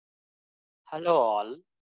Hello all,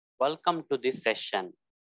 welcome to this session.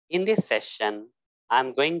 In this session,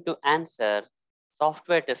 I'm going to answer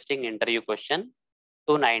software testing interview question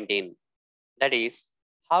 219. That is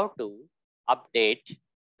how to update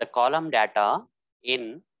the column data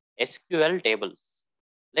in SQL tables.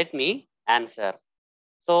 Let me answer.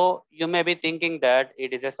 So you may be thinking that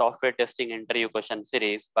it is a software testing interview question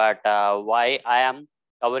series, but why I am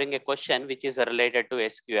covering a question which is related to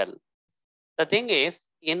SQL? The thing is,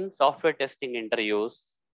 in software testing interviews,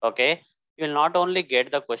 okay, you'll not only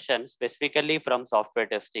get the questions specifically from software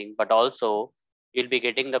testing, but also you'll be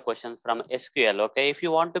getting the questions from SQL. Okay, if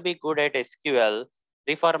you want to be good at SQL,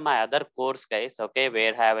 refer my other course, guys. Okay,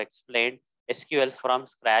 where I have explained SQL from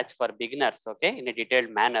scratch for beginners. Okay, in a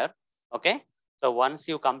detailed manner. Okay, so once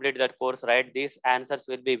you complete that course, right, these answers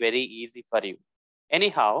will be very easy for you.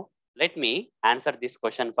 Anyhow, let me answer this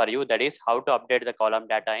question for you. That is how to update the column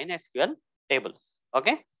data in SQL tables.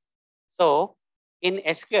 Okay. So in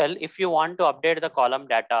SQL, if you want to update the column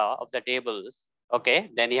data of the tables, okay,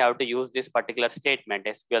 then you have to use this particular statement,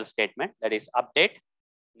 SQL statement, that is update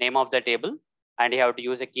name of the table. And you have to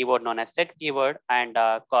use a keyword known as set keyword and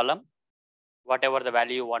column, whatever the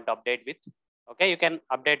value you want to update with. Okay, you can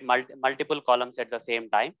update multiple columns at the same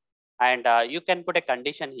time. And you can put a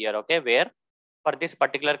condition here, okay, where for this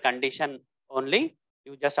particular condition only,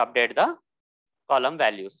 you just update the column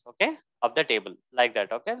values, okay, of the table like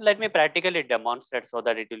that. Okay, let me practically demonstrate so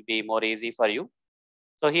that it will be more easy for you.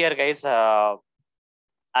 So here, guys, I'll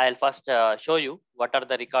first show you what are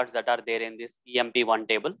the records that are there in this EMP1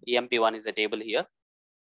 table. EMP1 is a table here.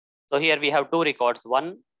 So here we have two records.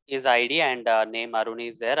 One is ID and name Arun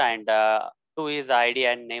is there, and two is ID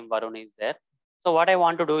and name Varun is there. So what I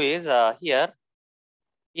want to do is here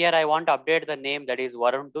I want to update the name, that is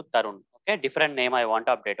Varun to Tarun. Okay, different name I want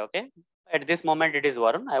to update. Okay, at this moment it is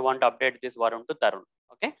Varun. I want to update this Varun to Tarun.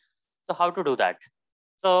 Okay, so how to do that?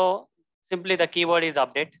 So simply the keyword is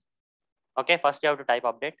update. Okay, first you have to type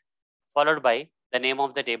update, followed by the name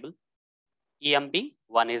of the table.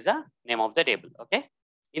 EMP1 is the name of the table. Okay,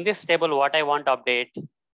 in this table, what I want to update,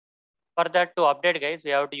 for that to update, guys,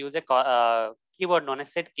 we have to use a keyword known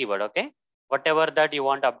as set keyword. Okay, whatever that you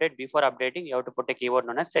want to update, before updating, you have to put a keyword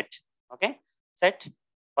known as set. Okay, set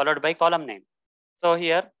followed by column name. So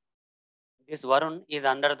here, this Varun is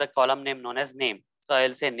under the column name known as name. So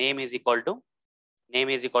I'll say name is equal to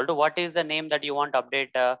what is the name that you want to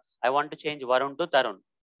update? I want to change Varun to Tarun.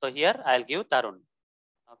 So here I'll give Tarun.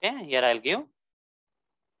 Okay, here I'll give 1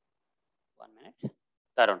 minute.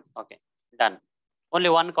 Tarun. Okay, done. Only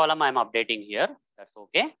one column I'm updating here. That's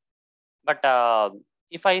okay. But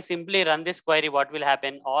if I simply run this query, what will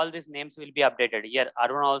happen? All these names will be updated. Here,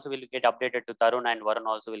 Arun also will get updated to Tarun and Varun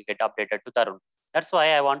also will get updated to Tarun. That's why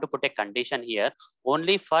I want to put a condition here.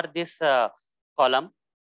 Only for this column,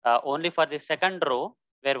 only for the second row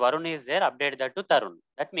where Varun is there, update that to Tarun.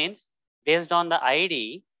 That means based on the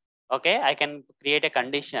ID, okay, I can create a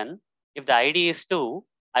condition. If the ID is 2,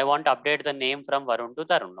 I want to update the name from Varun to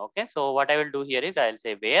Tarun. Okay, so what I will do here is I'll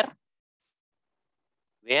say where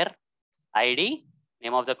ID,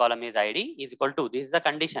 name of the column is ID is equal to, this is the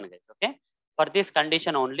condition, guys. Okay, for this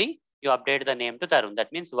condition only, you update the name to Tarun.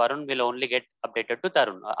 That means Varun will only get updated to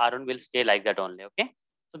Tarun. Arun will stay like that only. Okay,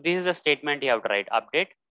 so this is the statement you have to write. Update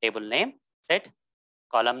table name, set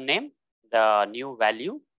column name, the new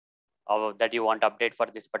value of that you want to update for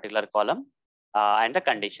this particular column, and the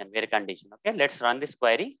condition, where condition. Okay, let's run this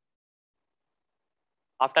query.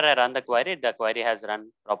 After I run the query has run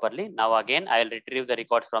properly. Now again, I will retrieve the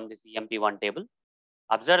records from this EMP1 table.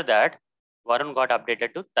 Observe that Varun got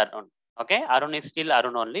updated to Tarun. Okay, Arun is still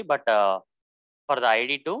Arun only, but for the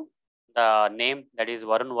ID2, the name that is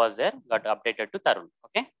Varun was there, got updated to Tarun.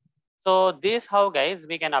 Okay, so this how, guys,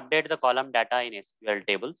 we can update the column data in SQL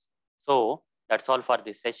tables. So that's all for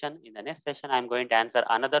this session. In the next session, I'm going to answer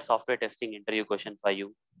another software testing interview question for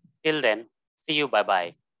you. Till then, see you. Bye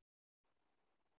bye.